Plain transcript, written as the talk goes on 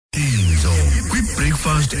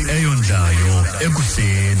Breakfast eyondlayo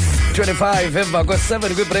ekuseni 25 emva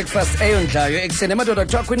ko7 kwi-breakfast eyondlayo ekuseni. Amadoda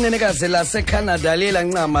kuthiwa kwinenekazi laseCanada liye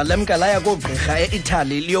lancama lemka laya koogqirha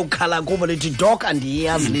e-Italy liyokhala kubo lithi dok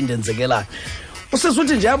andiyazi lindenzekelayo.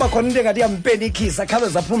 Usisuthi nje abakhona into engathi yampenikisa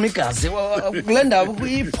khawuleza aphuma igazi kule ndawo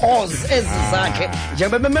i-pause ezi zakhe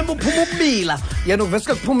njengoba bemembe uphuma ukubila yena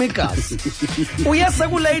uveske kuphuma igazi. Uyese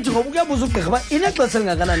kulate ngoba uyabuza ugqirha uba inexesha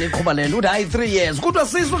elingakanani iqhuba le nto uthi hayi 3 years kodwa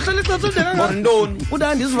sisu uhleli ixesha njengangantoni uthi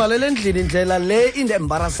andizivalele endlini indlela le into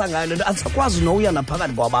embarasa ngayo le nto asakwazi nouya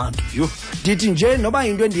naphakathi kwabantu. Ndithi nje noba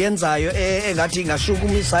into endiyenzayo engathi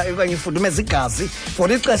ingashukumisa okanye ifudumeza igazi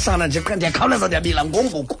for ixeshana nje qha ndiyakhawuleza ndiyabila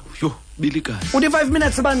ngongoku bilikazi uthi 5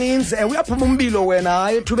 minutes baninzi uyaphuma umbilo wena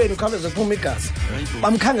hayi ethubeni ukhawuleze kuphuma igazi.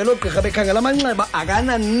 Bamkhangela ogqirha bekhangela amanxeba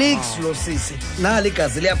akana nix lo sisi nali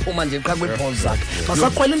igazi liyaphuma nje qha kwi-pulse zakhe.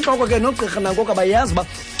 Basaqwela intloko ke nogqirha nangoku abayazi ba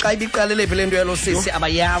xa ibiqalele phi le nto yalo sisi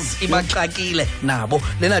abayazi ibaxakile nabo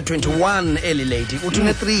lena 21 eli lady uthi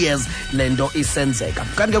une 3 years le nto isenzeka.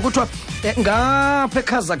 Kanti ke kuthiwa ngapha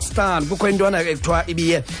eKazakhstan kukho intwana ekuthiwa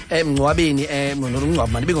ibiye emngcwabeni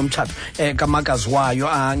nomngcwabo manje bingomtshato kamakazi wayo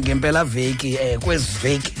ngempela veki kwezi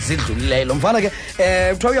veki zidlulileyo. Lo mfana ke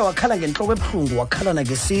kuthiwa uyawakhala ngentloko ebuhlungu wakhala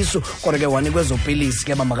nangesisu kodwa ke wanikwe zopilisi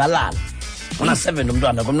ke bamakalala una 7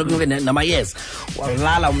 umntwana komnye namayeza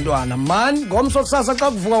walala umntwana man ngomso kusasa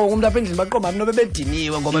xa kuvuka umuntu apha endlini baqomba nobe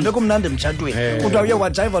bediniwe ngoba bekumnandi emtshatweni kuthiwa uye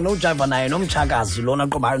wajiva nojiva naye nomtshakazi lona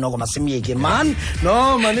aqombayo noko masimyeke man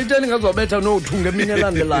no man iteni ngazobetha nothunga eminye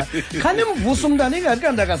elandelayo khani imvusa umntwana ingathi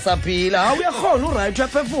kanti akasaphila hawu uyakhona uright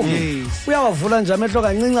uyaphefumula uyawavula nje amehlo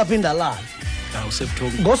kancinci aphinda alala.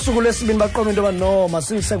 Ngosuku lesibini baqoma into yoba no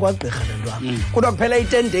masiyise kwagqirha le ntwana kodwa kuphela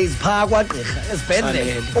i-10 days phaa kwagqirha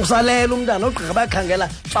esibhedlele ukusalela umntana ogqirha bayakhangela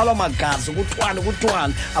tsalwa magazi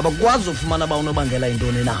kuthiwane abakwazi ukufumana uba unobangela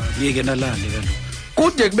yintoni na yeke nalale kaloku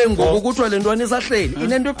kude kube ngoku kuthiwa le ntwana isahleli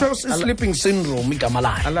inento ekuthiwa sleeping syndrome igama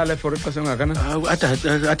layo. Alale for ixesha engakana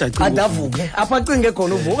adavuke apha acinge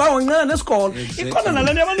khona uvuka awonqena nesikolo ikhona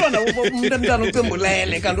nale nto yabantwana umntana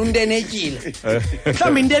ucimbulele kanti untenetyile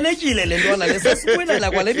mhlawumbi intenetyile le ntwana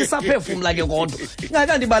lesesikwinela kwale bisaphefumla ke kodwa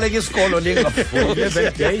ingakandi ibaleka isikolo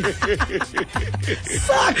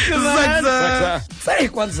sayi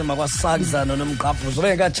kwanzima kwasakzana nomgqabhuzo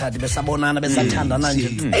bengekatshati besabonana besathandana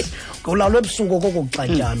nje kulalo ebusuku koko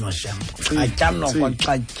kuxatyanwa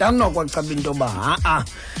xatyanwa kwacaba into yoba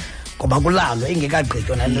ngoba kulalo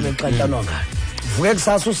ingekagqitywa nale nto bexatyanwa ngayo. Vuke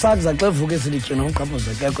kusasa usakza xa evuke esilityini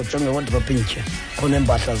umgqabhuzo kekho jonge wodrophe intyhe khona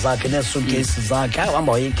iimpahla zakhe neesukesi zakhe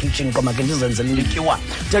ahamba waye ekitchen qoma ke ndizenzela into ityiwayo.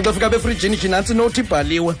 Ndiya xa fika befrijini ithi nantsi nothi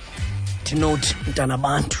ibhaliwe thinothi mntana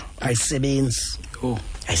abantu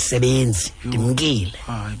ayisebenzi ndimkile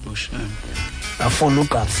hayi bosham afuna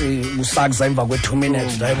ugasi usakza emva kwe2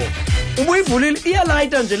 minutes hayibo ubuyivulile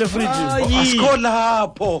iyalayita nje le fridge asikho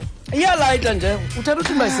lapho iyalayita nje uthatha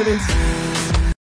uthi mayisebenzi